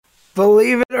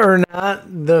Believe it or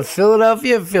not, the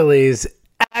Philadelphia Phillies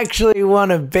actually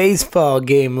won a baseball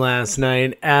game last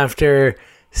night after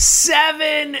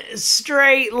 7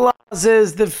 straight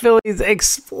losses. The Phillies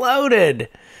exploded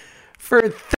for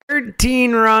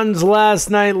 13 runs last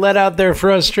night, let out their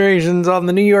frustrations on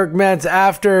the New York Mets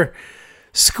after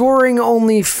scoring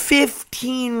only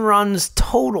 15 runs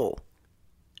total.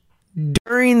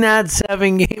 During that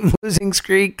 7-game losing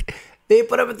streak, they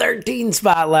put up a 13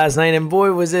 spot last night, and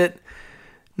boy, was it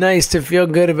nice to feel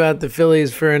good about the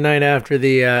Phillies for a night after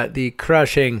the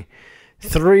crushing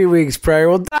 3 weeks prior.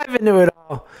 We'll dive into it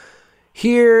all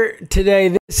here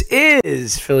today. This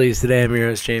is Phillies Today. I'm your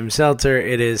host, James Seltzer.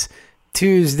 It is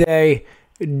Tuesday,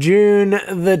 June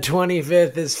the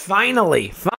 25th. Is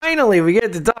finally we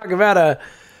get to talk about a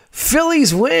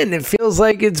Phillies win. It feels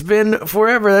like it's been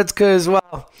forever. That's because,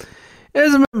 well, it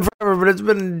hasn't been forever, but it's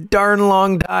been a darn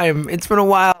long time. It's been a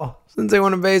while since they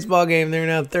won a baseball game. They're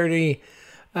now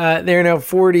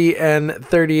 40 and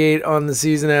 38 on the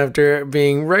season after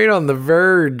being right on the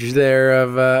verge there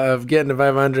of getting to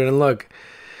 500. And look,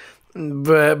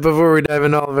 but before we dive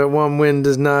into all of it, one win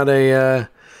does not a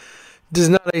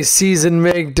season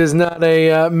make, does not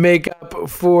a make up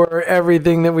for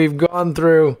everything that we've gone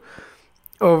through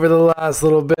over the last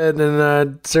little bit,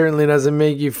 and certainly doesn't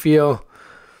make you feel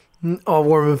all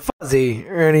warm and fuzzy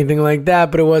or anything like that,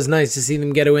 but it was nice to see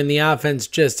them get a win. The offense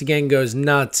just, again, goes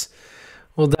nuts.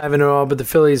 We'll dive into it all, but the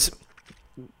Phillies,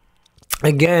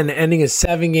 again, ending a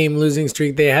 7-game losing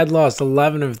streak. They had lost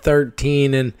 11 of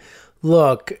 13, and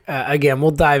look, again,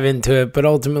 we'll dive into it, but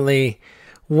ultimately,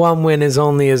 one win is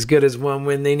only as good as one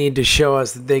win. They need to show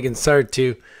us that they can start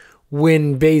to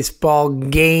win baseball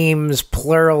games,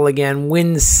 plural again,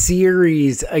 win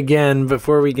series again,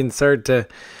 before we can start to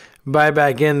buy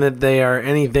back in that they are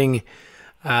anything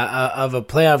of a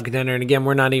playoff contender. And again,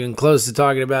 we're not even close to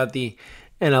talking about the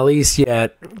NL East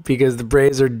yet, because the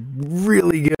Braves are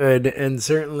really good and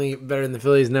certainly better than the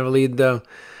Phillies. Never lead, though.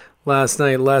 Last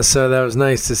night, less so. That was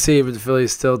nice to see, but the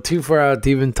Phillies still too far out to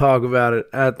even talk about it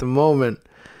at the moment.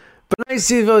 But nice to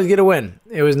see the Phillies get a win.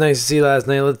 It was nice to see last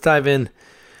night. Let's dive in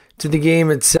to the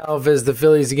game itself as the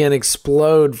Phillies again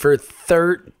explode for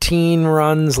 13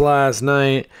 runs last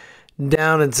night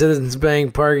down at Citizens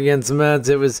Bank Park against the Mets.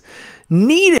 It was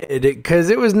needed because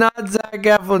it was not Zach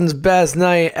Eflin's best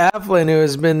night. Eflin, who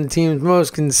has been the team's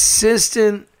most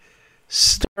consistent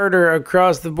starter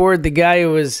across the board, the guy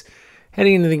who was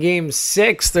heading into the game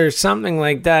 6th or something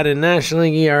like that in National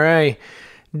League ERA,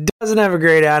 doesn't have a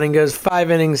great outing. Goes 5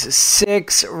 innings,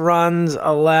 6 runs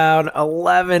allowed,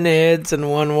 11 hits and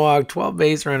 1 walk, 12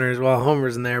 base runners, well,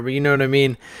 homers in there, but you know what I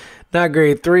mean. Not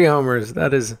great. 3 homers.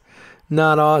 That is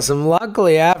not awesome.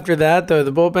 Luckily, after that, though,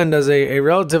 the bullpen does a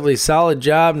relatively solid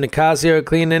job. Nicasio, a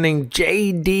clean inning.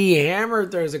 J.D. Hammer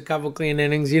throws a couple clean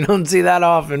innings. You don't see that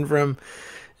often from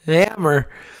Hammer.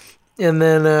 And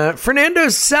then Fernando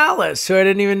Salas, who I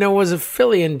didn't even know was a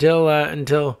Philly until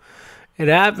it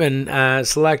happened.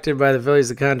 Selected by the Phillies,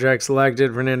 the contract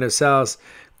selected. Fernando Salas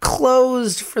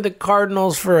closed for the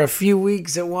Cardinals for a few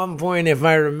weeks at one point, if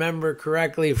I remember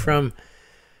correctly, from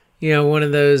one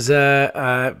of those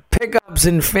pickups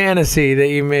in fantasy that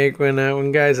you make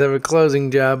when guys have a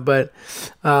closing job. But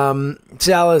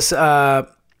Salas,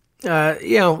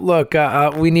 look,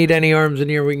 we need any arms in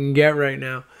here we can get right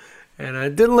now. And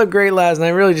it didn't look great last night.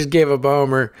 Really just gave up a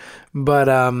homer. But,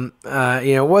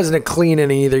 it wasn't a clean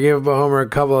inning either. Gave up a homer, a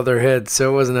couple other hits. So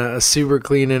it wasn't a super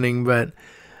clean inning. But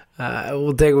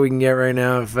we'll take what we can get right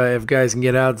now if guys can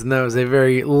get outs. And that was a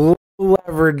very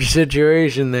leveraged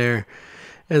situation there.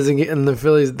 And the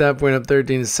Phillies at that point up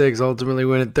 13-6, ultimately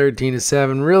win at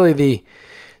 13-7. Really the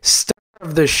start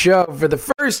of the show for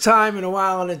the first time in a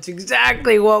while, and it's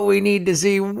exactly what we need to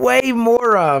see way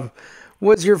more of,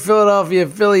 was your Philadelphia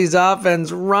Phillies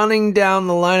offense running down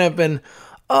the lineup. And,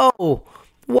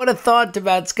 what a thought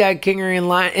about Scott Kingery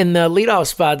in the leadoff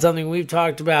spot, something we've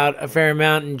talked about a fair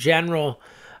amount in general.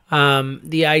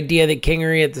 The idea that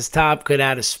Kingery at this top could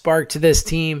add a spark to this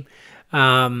team.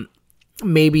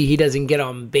 Maybe he doesn't get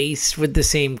on base with the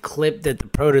same clip that the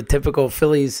prototypical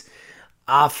Phillies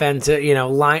offense,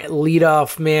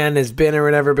 leadoff man has been or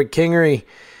whatever. But Kingery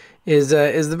is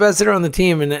the best hitter on the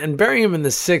team, and burying him in the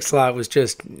 6th slot was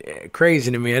just crazy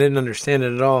to me. I didn't understand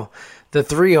it at all. The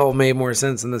 3-hole made more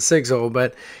sense than the 6-hole,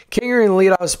 but Kingery in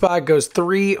the leadoff spot goes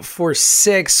 3 for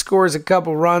 6, scores a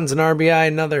couple runs, an RBI,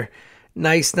 another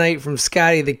nice night from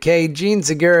Scotty the K. Gene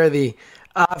Segura, the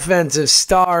offensive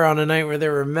star on a night where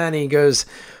there were many, goes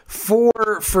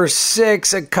 4 for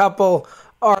 6, a couple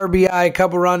RBI, a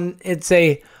couple run. It's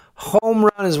a home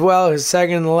run as well, his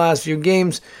second in the last few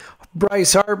games.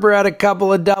 Bryce Harper had a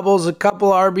couple of doubles, a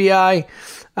couple of RBI.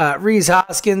 Rhys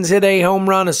Hoskins hit a home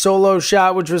run, a solo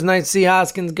shot, which was nice to see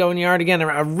Hoskins going yard again.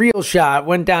 A real shot,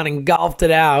 went down and golfed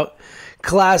it out.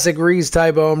 Classic Rhys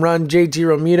type home run. JT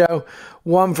Realmuto,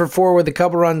 1 for 4 with a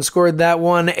couple runs scored. That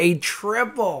one, a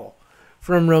triple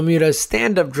from Realmuto,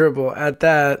 stand-up triple at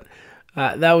that.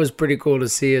 That was pretty cool to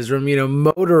see as Realmuto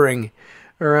motoring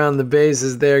around the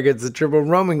bases there, gets the triple.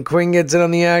 Roman Quinn gets in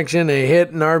on the action, a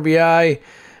hit, an RBI,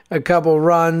 a couple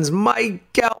runs.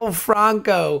 Maikel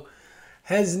Franco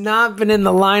has not been in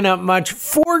the lineup much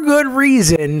for good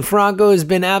reason. Franco has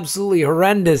been absolutely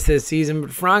horrendous this season,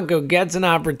 but Franco gets an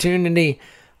opportunity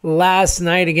last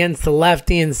night against the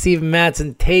lefty, and Steven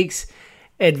Matson takes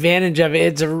advantage of it.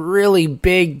 It's a really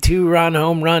big 2-run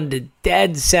home run to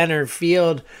dead center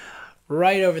field,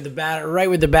 right over the batter, right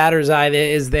with the batter's eye.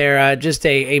 Is there just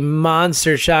a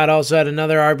monster shot? Also had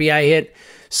another RBI hit,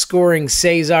 scoring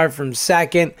Cesar from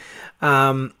second.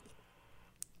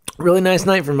 Really nice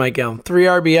night for Maikel. 3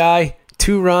 RBI,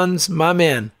 2 runs. My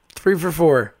man, 3 for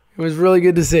 4. It was really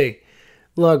good to see.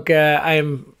 Look, I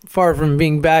am far from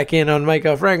being back in on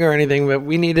Maikel Franco or anything, but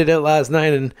we needed it last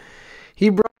night, and he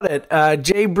brought it.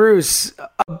 Jay Bruce,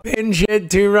 a pinch hit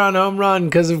 2-run home run,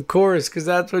 because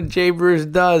that's what Jay Bruce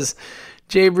does.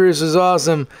 Jay Bruce is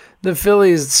awesome. The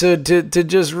Phillies, so to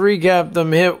just recap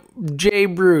them, hit Jay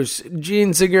Bruce,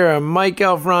 Jean Segura,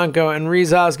 Maikel Franco, and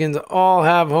Rhys Hoskins all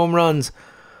have home runs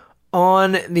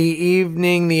on the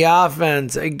evening. The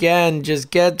offense, again, just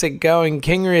gets it going.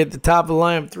 Kingery at the top of the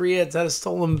lineup, 3 hits, had a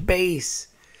stolen base.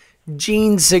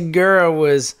 Jean Segura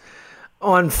was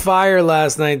on fire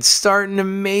last night, starting to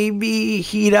maybe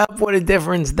heat up. What a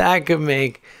difference that could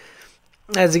make.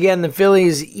 As again, the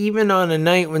Phillies, even on a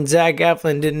night when Zach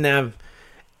Eflin didn't have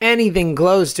anything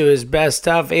close to his best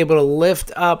stuff, able to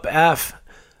lift up F,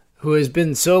 who has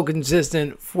been so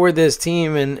consistent for this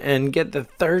team, and get the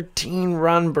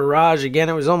 13-run barrage. Again,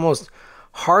 it was almost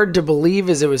hard to believe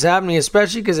as it was happening,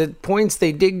 especially because at points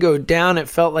they did go down. It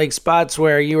felt like spots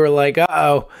where you were like,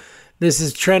 uh-oh, this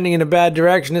is trending in a bad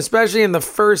direction, especially in the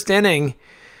first inning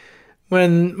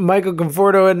when Michael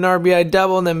Conforto had an RBI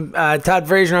double and then Todd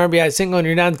Frazier an RBI single, and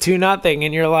you're down 2-0,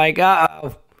 and you're like,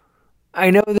 uh-oh, I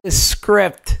know this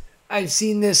script. I've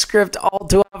seen this script all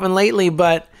too often lately,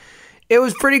 but it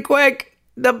was pretty quick.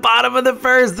 The bottom of the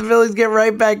first, the Phillies get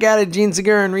right back at it. Jean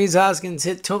Segura and Rhys Hoskins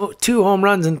hit 2 home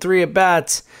runs and 3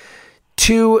 at-bats.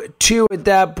 2-2 at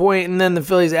that point, and then the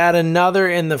Phillies add another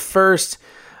in the first,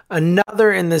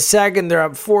 another in the second. They're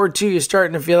up 4-2. You're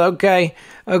starting to feel okay.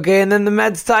 And then the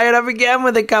Mets tie it up again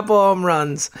with a couple home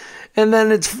runs. And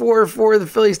then it's 4-4. The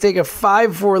Phillies take a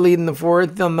 5-4 lead in the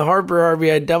fourth on the Harper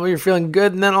RBI double. You're feeling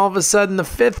good. And then all of a sudden the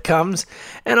fifth comes,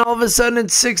 and all of a sudden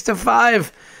it's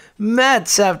 6-5.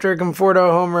 Mets after a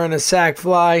Conforto homer and a sac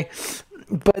fly.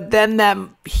 But then that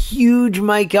huge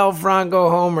Maikel Franco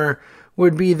homer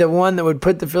would be the one that would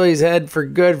put the Phillies ahead for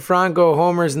good. Franco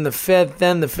homers in the fifth.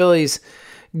 Then the Phillies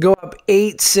go up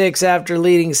 8-6 after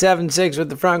leading 7-6 with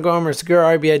the Franco homer,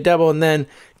 Segura RBI double, and then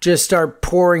just start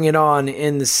pouring it on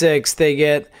in the sixth. They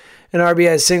get an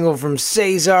RBI single from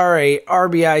Cesar, a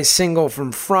RBI single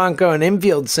from Franco, an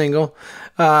infield single,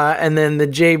 and then the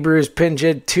Jay Bruce pinch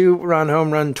hit, 2-run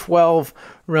home run, 12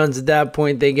 runs at that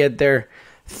point. They get their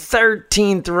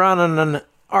 13th run on an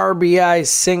RBI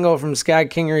single from Scott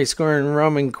Kingery, scoring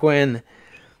Roman Quinn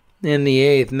in the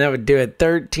 8th, and that would do it,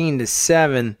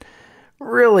 13-7.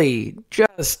 Really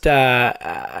just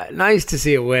nice to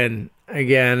see a win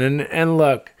again. And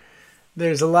look,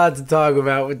 there's a lot to talk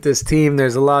about with this team.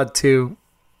 There's a lot to,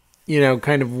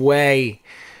 kind of weigh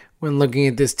when looking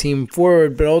at this team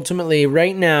forward. But ultimately,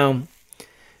 right now,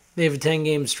 they have a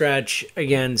 10-game stretch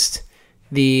against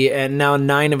and now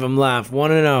 9 of them left.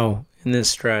 1-0 in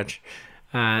this stretch.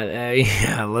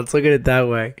 Let's look at it that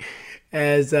way.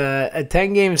 As a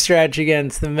 10-game stretch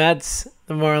against the Mets,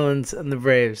 the Marlins, and the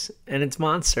Braves. And it's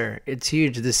monster. It's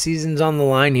huge. The season's on the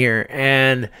line here.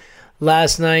 And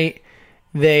last night,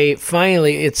 they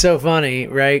finally, it's so funny,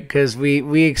 right? Because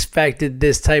we expected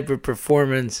this type of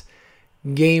performance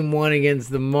game 1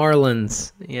 against the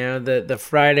Marlins. The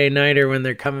Friday nighter when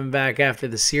they're coming back after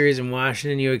the series in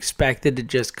Washington, you expected to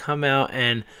just come out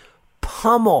and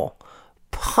pummel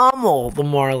the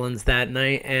Marlins that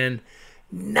night. And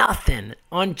nothing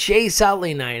on Chase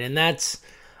Utley night. And that's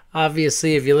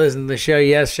obviously, if you listen to the show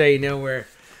yesterday, you know where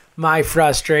my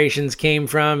frustrations came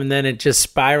from. And then it just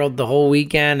spiraled the whole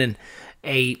weekend. And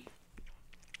a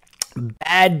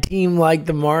bad team like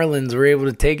the Marlins were able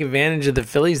to take advantage of the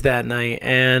Phillies that night.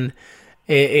 And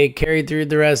it carried through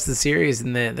the rest of the series.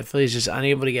 And the Phillies just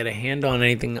unable to get a handle on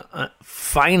anything.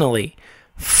 Finally,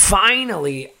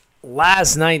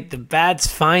 last night the Bats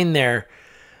find their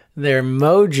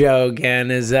mojo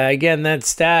again. Is again, that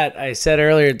stat I said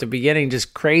earlier at the beginning,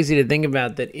 just crazy to think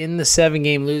about, that in the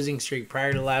 7-game losing streak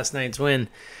prior to last night's win,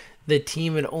 the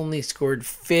team had only scored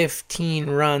 15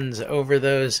 runs over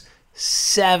those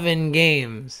 7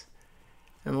 games.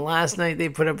 And last night they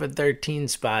put up a 13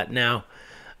 spot. Now,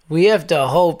 we have to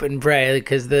hope and pray,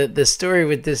 because the story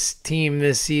with this team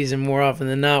this season, more often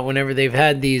than not, whenever they've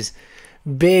had these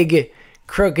big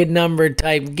crooked number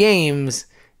type games,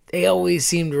 they always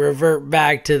seem to revert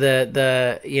back to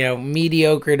the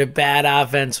mediocre to bad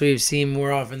offense we've seen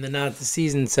more often than not this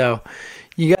season. So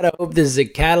you got to hope this is a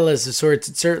catalyst of sorts.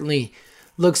 It certainly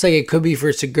looks like it could be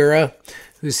for Segura,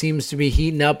 who seems to be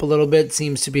heating up a little bit,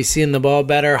 seems to be seeing the ball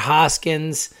better.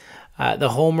 Hoskins, the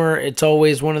homer, it's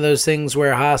always one of those things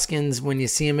where Hoskins, when you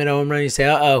see him at a home run, you say,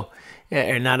 uh-oh.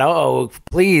 Or not, uh-oh,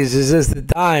 please, is this the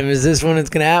time? Is this when it's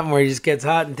going to happen, where he just gets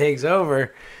hot and takes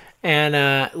over?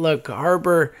 And look,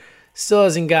 Harper still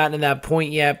hasn't gotten to that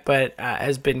point yet, but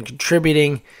has been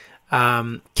contributing.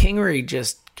 Kingery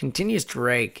just continues to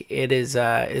rake. It is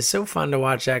so fun to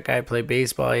watch that guy play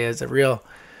baseball. He has a real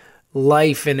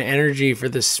life and energy for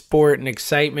the sport and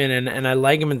excitement, and I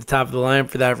like him at the top of the lineup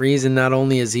for that reason. Not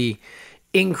only is he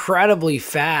incredibly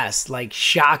fast, like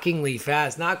shockingly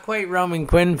fast, not quite Roman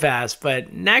Quinn fast,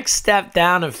 but next step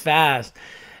down of fast,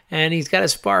 and he's got a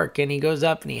spark, and he goes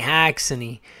up and he hacks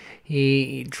and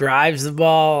he drives the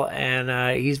ball,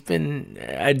 and he's been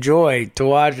a joy to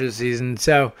watch this season.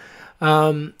 So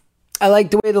I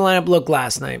like the way the lineup looked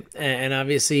last night, and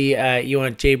obviously you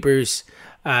want Jay Bruce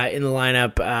in the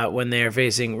lineup when they are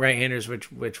facing right-handers,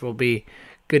 which will be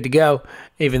good to go,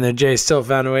 even though Jay still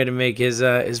found a way to make his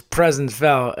presence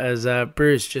felt, as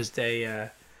Bruce just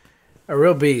a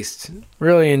real beast.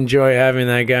 Really enjoy having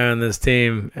that guy on this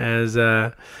team, as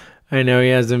I know he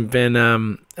hasn't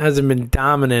been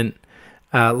dominant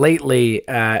lately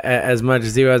as much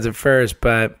as he was at first,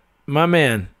 but my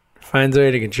man finds a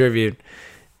way to contribute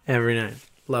every night.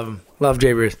 Love him. Love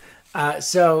Jay Bruce.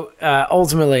 So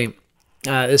ultimately,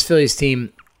 this Phillies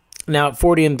team now at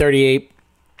 40-38,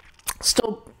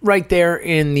 still right there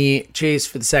in the chase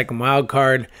for the second wild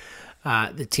card.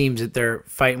 The teams that they're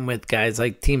fighting with,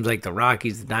 teams like the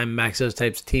Rockies, the Diamondbacks, those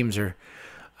types of teams are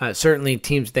certainly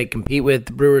teams they compete with.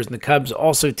 The Brewers and the Cubs,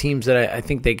 also teams that I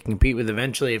think they can compete with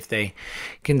eventually if they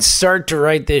can start to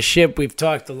right this ship. We've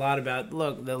talked a lot about,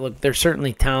 look, they're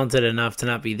certainly talented enough to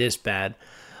not be this bad.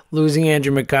 Losing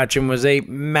Andrew McCutchen was a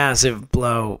massive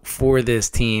blow for this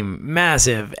team.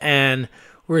 Massive. And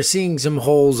we're seeing some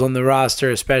holes on the roster,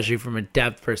 especially from a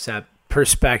depth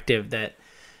perspective,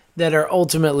 that are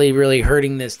ultimately really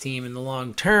hurting this team in the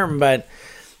long term. But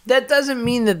that doesn't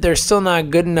mean that they're still not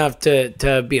good enough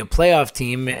to be a playoff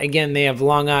team. Again, they have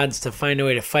long odds to find a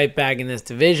way to fight back in this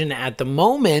division at the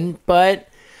moment. But,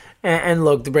 and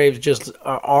look, the Braves just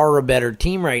are a better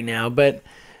team right now. But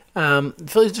the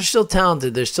Phillies are still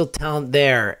talented. There's still talent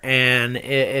there. And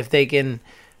if they can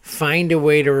find a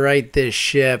way to right this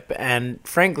ship and,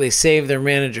 frankly, save their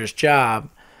manager's job,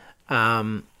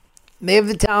 they have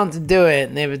the talent to do it,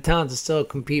 and they have the talent to still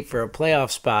compete for a playoff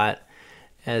spot,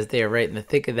 as they are right in the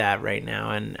thick of that right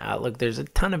now. And look, there's a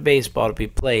ton of baseball to be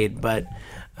played, but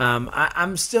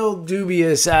I'm still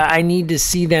dubious. I need to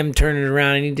see them turn it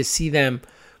around. I need to see them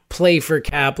play for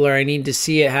Kapler. I need to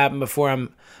see it happen before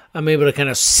I'm able to kind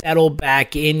of settle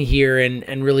back in here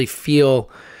and really feel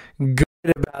good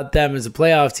about them as a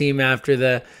playoff team after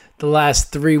the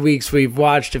last 3 weeks we've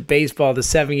watched of baseball, the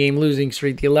 7-game losing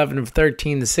streak, the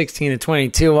 11-13, the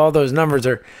 16-22. All those numbers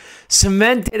are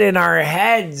cemented in our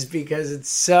heads because it's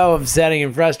so upsetting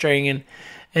and frustrating.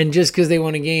 And just because they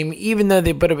won a game, even though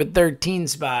they put up a 13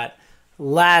 spot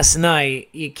last night,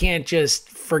 you can't just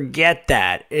forget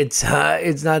that. It's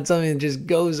not something that just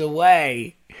goes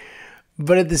away.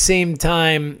 But at the same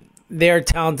time, they're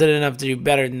talented enough to do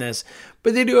better than this.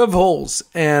 But they do have holes,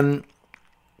 and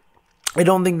I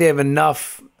don't think they have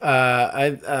enough.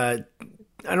 I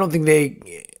don't think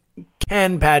they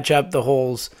can patch up the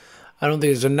holes. I don't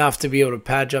think there's enough to be able to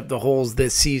patch up the holes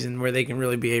this season where they can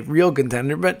really be a real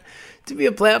contender. But to be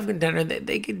a playoff contender,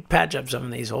 they could patch up some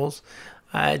of these holes.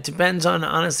 It depends on,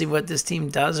 honestly, what this team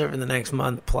does over the next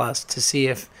month plus to see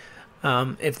if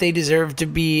they deserve to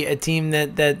be a team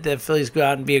that the Phillies go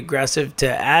out and be aggressive to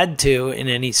add to in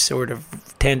any sort of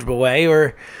tangible way,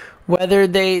 or whether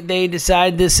they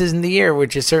decide this isn't the year,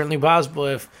 which is certainly possible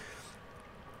if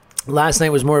last night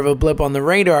was more of a blip on the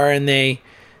radar and they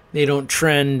don't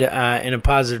trend in a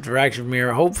positive direction from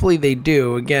here. Hopefully they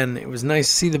do. Again, it was nice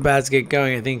to see the Bats get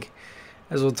going. I think,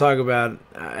 as we'll talk about,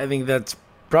 I think that's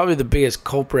probably the biggest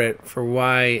culprit for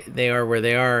why they are where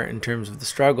they are in terms of the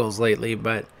struggles lately.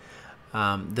 But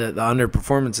the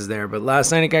underperformance is there. But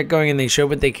last night it got going and they showed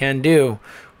what they can do.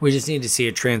 We just need to see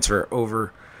it transfer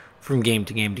over from game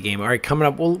to game to game. All right, coming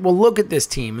up, we'll look at this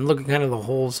team and look at kind of the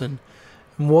holes and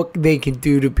what they can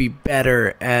do to be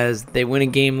better as they win a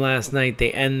game last night.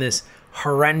 They end this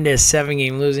horrendous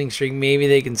 7-game losing streak. Maybe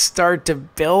they can start to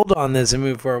build on this and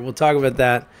move forward. We'll talk about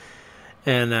that.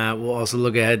 And we'll also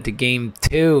look ahead to game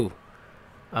 2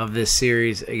 of this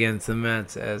series against the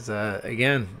Mets. As,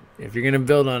 again, if you're going to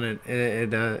build on it,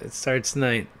 it starts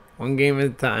tonight, one game at a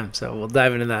time. So we'll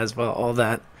dive into that as well. All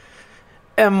that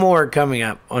and more coming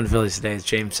up on Phillies Today. It's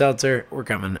James Seltzer. We're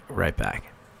coming right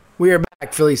back. We are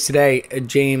back, Phillies Today.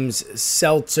 James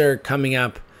Seltzer coming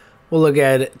up. We'll look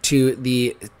ahead to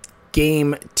the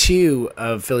game 2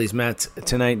 of Phillies Mets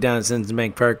tonight down at Citizens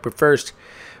Bank Park. But first,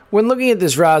 when looking at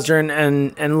this roster,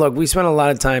 and look, we spent a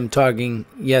lot of time talking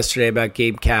yesterday about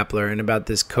Gabe Kapler and about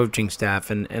this coaching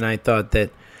staff, and I thought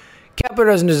that Kapler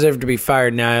doesn't deserve to be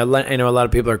fired now. I know a lot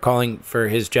of people are calling for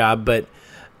his job, but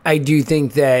I do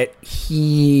think that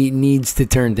he needs to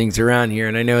turn things around here.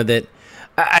 And I know that,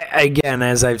 again,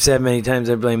 as I've said many times,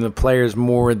 I blame the players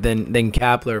more than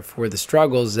Kapler for the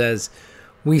struggles. As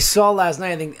we saw last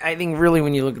night, I think really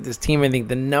when you look at this team, I think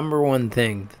the number one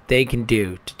thing that they can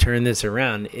do to turn this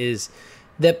around is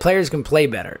that players can play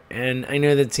better. And I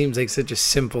know that seems like such a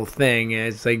simple thing.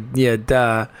 It's like, yeah,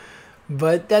 duh.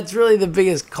 But that's really the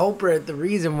biggest culprit, the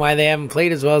reason why they haven't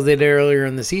played as well as they did earlier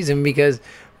in the season, because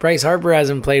Bryce Harper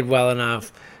hasn't played well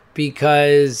enough,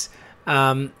 because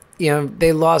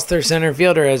they lost their center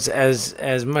fielder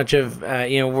as much of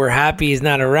we're happy he's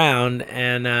not around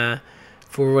and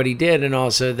for what he did, and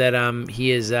also that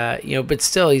he is but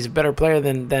still he's a better player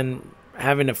than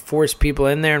having to force people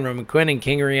in there, and Roman Quinn and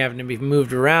Kingery having to be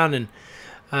moved around,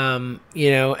 and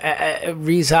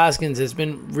Rhys Hoskins has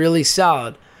been really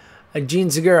solid.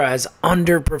 Gene Segura has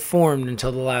underperformed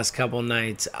until the last couple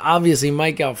nights. Obviously,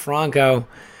 Maikel Franco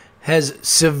has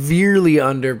severely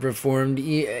underperformed.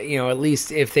 At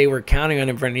least if they were counting on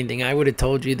him for anything, I would have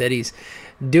told you that he's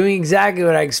doing exactly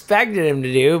what I expected him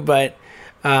to do, but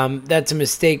that's a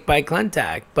mistake by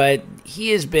Klentak. But he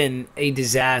has been a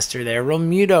disaster there.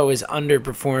 Realmuto has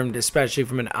underperformed, especially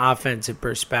from an offensive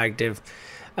perspective.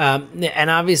 And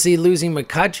obviously losing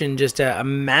McCutchen, just a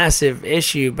massive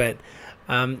issue, but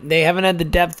they haven't had the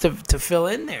depth to fill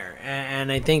in there.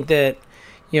 And I think that,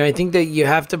 you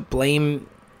have to blame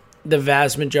the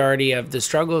vast majority of the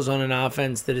struggles on an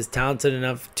offense that is talented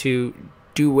enough to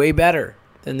do way better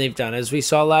than they've done. As we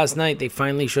saw last night, they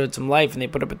finally showed some life, and they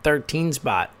put up a 13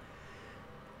 spot.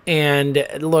 And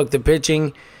look, the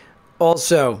pitching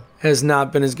also has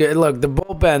not been as good. Look, the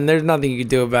bullpen, there's nothing you can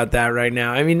do about that right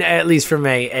now. I mean, at least from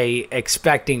a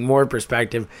expecting more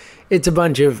perspective, it's a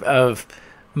bunch of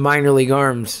minor league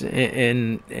arms,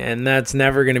 and that's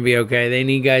never going to be okay. They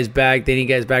need guys back. They need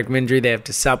guys back from injury. They have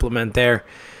to supplement there.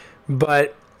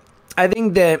 But I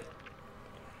think that,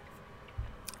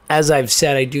 as I've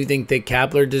said, I do think that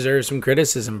Kapler deserves some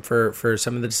criticism for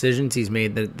some of the decisions he's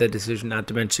made, the decision not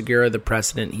to bench Segura, the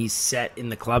precedent he's set in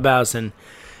the clubhouse, and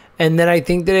then I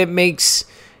think that it makes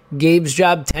Gabe's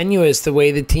job tenuous, the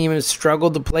way the team has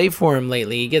struggled to play for him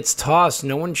lately. He gets tossed.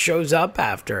 No one shows up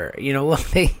after.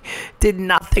 They did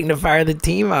nothing to fire the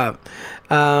team up.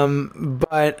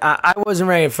 But I wasn't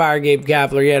ready to fire Gabe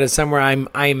Kapler yet. It's somewhere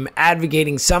I'm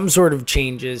advocating some sort of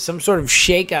changes, some sort of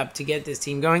shakeup to get this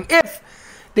team going. If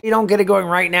they don't get it going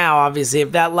right now, obviously,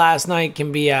 if that last night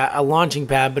can be a launching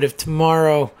pad, but if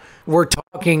tomorrow we're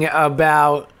talking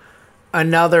about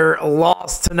another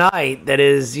loss tonight that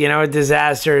is, a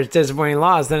disastrous, disappointing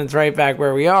loss, then it's right back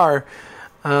where we are.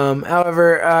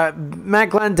 However,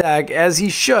 Matt Klentak, as he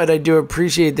should, I do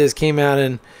appreciate this, came out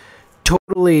and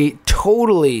totally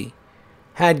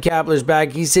had Kapler's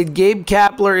back. He said, Gabe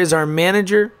Kapler is our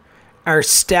manager. Our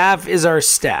staff is our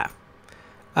staff.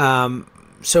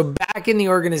 So back in the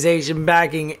organization,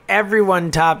 backing everyone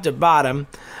top to bottom.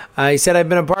 He said, I've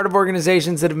been a part of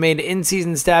organizations that have made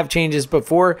in-season staff changes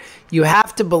before. You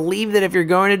have to believe that if you're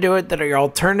going to do it, that your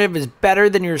alternative is better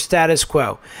than your status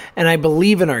quo. And I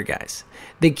believe in our guys.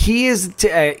 The key is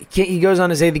he goes on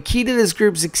to say, the key to this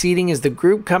group succeeding is the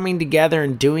group coming together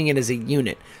and doing it as a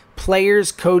unit.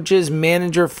 Players, coaches,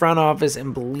 manager, front office,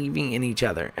 and believing in each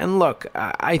other. And look,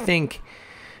 I think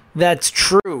that's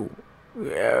true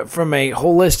from a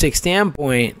holistic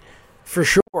standpoint, for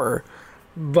sure.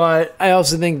 But I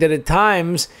also think that at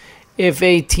times, if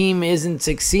a team isn't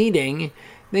succeeding,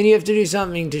 then you have to do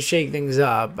something to shake things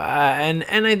up. And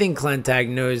I think Klentak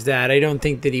knows that. I don't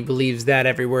think that he believes that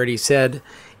every word he said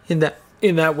in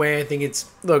that way. I think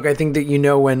I think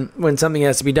that when something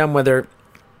has to be done, whether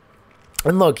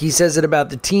And look, he says it about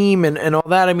the team and all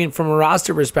that. I mean, from a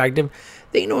roster perspective,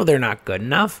 they know they're not good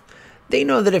enough. They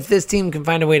know that if this team can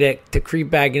find a way to creep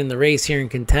back in the race here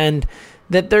and contend,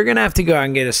 that they're going to have to go out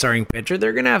and get a starting pitcher.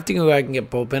 They're going to have to go out and get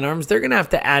bullpen arms. They're going to have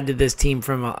to add to this team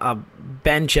from a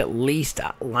bench, at least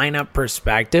a lineup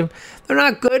perspective. They're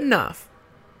not good enough.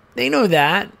 They know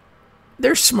that.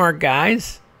 They're smart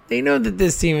guys. They know that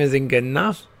this team isn't good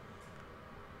enough.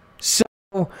 So,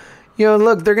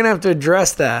 look, they're going to have to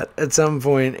address that at some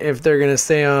point if they're going to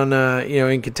stay on,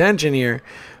 in contention here.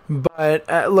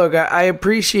 But, look, I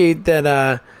appreciate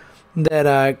that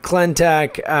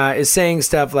Klentak is saying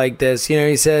stuff like this.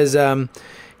 He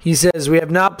says, we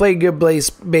have not played good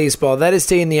baseball. That is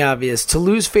stating the obvious. To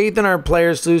lose faith in our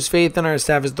players, to lose faith in our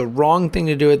staff is the wrong thing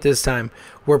to do at this time.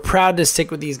 We're proud to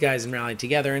stick with these guys and rally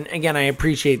together. And again, I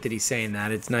appreciate that he's saying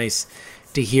that. It's nice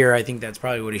to hear. I think that's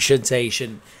probably what he should say. He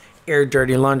shouldn't air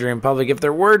dirty laundry in public if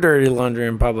there were dirty laundry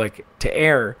in public to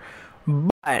air.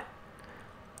 But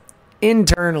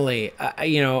internally,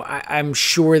 I'm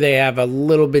sure they have a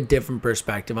little bit different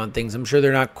perspective on things. I'm sure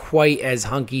they're not quite as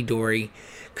hunky-dory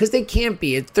because they can't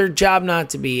be. It's their job not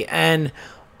to be. And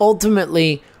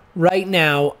ultimately, right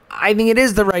now, I think it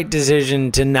is the right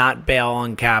decision to not bail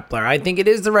on Kapler. I think it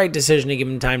is the right decision to give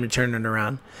him time to turn it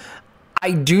around.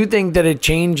 I do think that a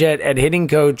change at hitting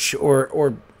coach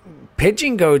or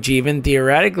pitching coach even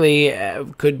theoretically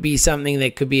could be something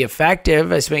that could be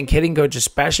effective. I think hitting coach,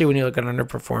 especially when you look at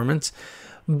underperformance.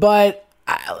 But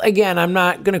again, I'm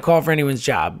not going to call for anyone's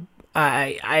job.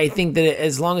 I think that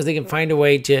as long as they can find a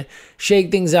way to shake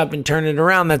things up and turn it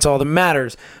around, that's all that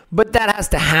matters. But that has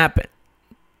to happen.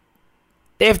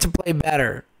 They have to play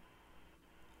better.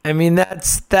 I mean,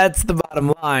 that's the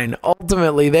bottom line.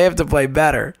 Ultimately, they have to play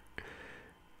better.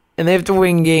 And they have to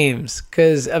win games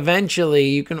because eventually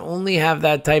you can only have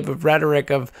that type of rhetoric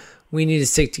of we need to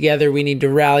stick together, we need to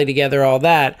rally together, all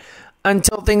that,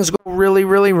 until things go really,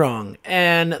 really wrong.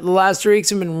 And the last 3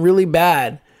 weeks have been really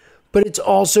bad, but it's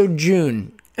also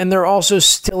June, and they're also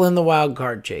still in the wild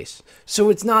card chase.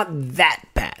 So it's not that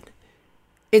bad.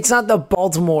 It's not the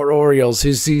Baltimore Orioles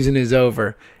whose season is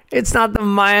over. It's not the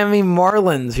Miami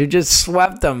Marlins who just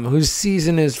swept them, whose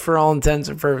season is for all intents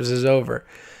and purposes over.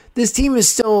 This team is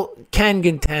still can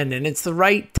contend, and it's the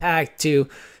right tack to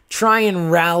try and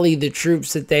rally the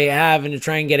troops that they have and to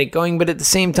try and get it going. But at the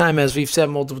same time, as we've said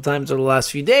multiple times over the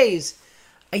last few days,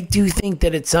 I do think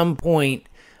that at some point,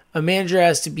 a manager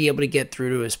has to be able to get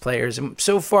through to his players. And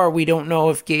so far, we don't know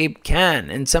if Gabe can.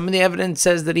 And some of the evidence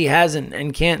says that he hasn't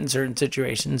and can't in certain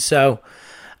situations. So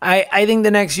I think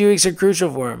the next few weeks are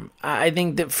crucial for him. I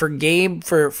think that for Gabe,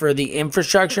 for the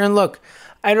infrastructure, and look,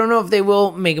 I don't know if they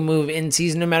will make a move in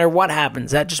season no matter what happens.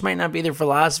 That just might not be their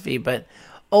philosophy. But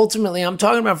ultimately, I'm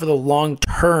talking about for the long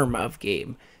term of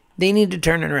Gabe. They need to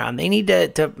turn it around. They need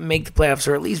to make the playoffs,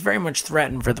 or at least very much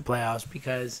threaten for the playoffs,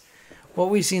 because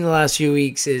what we've seen the last few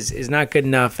weeks is not good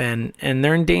enough, and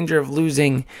they're in danger of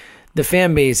losing the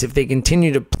fan base if they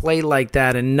continue to play like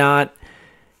that and not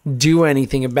do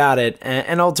anything about it.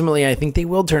 And ultimately, I think they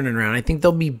will turn it around. I think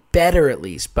they'll be better at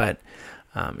least, but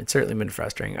it's certainly been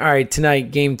frustrating. All right,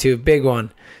 tonight, game 2, big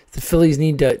one. The Phillies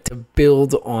need to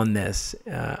build on this.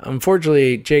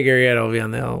 Unfortunately, Jake Arrieta will be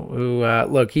on the hill, who,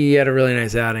 look, he had a really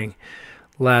nice outing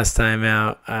last time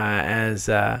out, as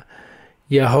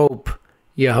you hope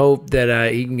that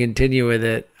he can continue with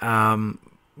it,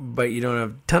 but you don't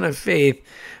have a ton of faith.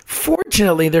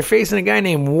 Fortunately, they're facing a guy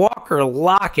named Walker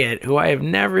Lockett, who I have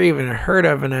never even heard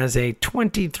of, and has a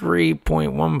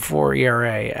 23.14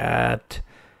 ERA at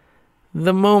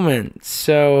the moment.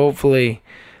 So hopefully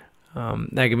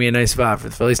that can be a nice spot for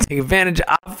the Phillies to take advantage.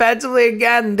 Offensively,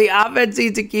 again, the offense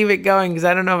needs to keep it going, because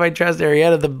I don't know if I trust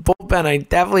Arrieta. The bullpen I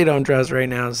definitely don't trust right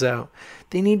now, so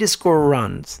they need to score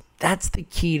runs. That's the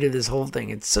key to this whole thing.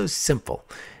 It's so simple.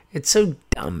 It's so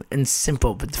dumb and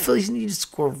simple, but the Phillies need to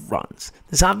score runs.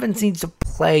 This offense needs to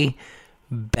play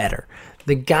better.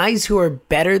 The guys who are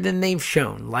better than they've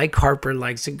shown, like Harper,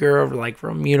 like Segura, like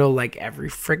Romuto, like every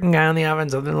freaking guy on the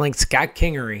offense other than like Scott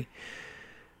Kingery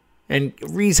and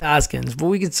Rhys Hoskins, but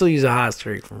we could still use a hot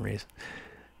streak from Rhys.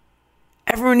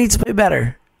 Everyone needs to play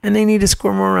better, and they need to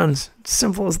score more runs. It's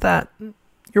simple as that.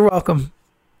 You're welcome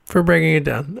for breaking it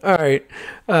down. All right.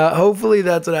 Hopefully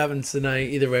that's what happens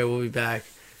tonight. Either way, we'll be back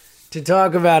to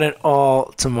talk about it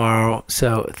all tomorrow.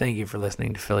 So thank you for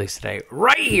listening to Phillies Today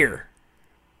right here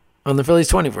on the Phillies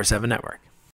 24/7 Network.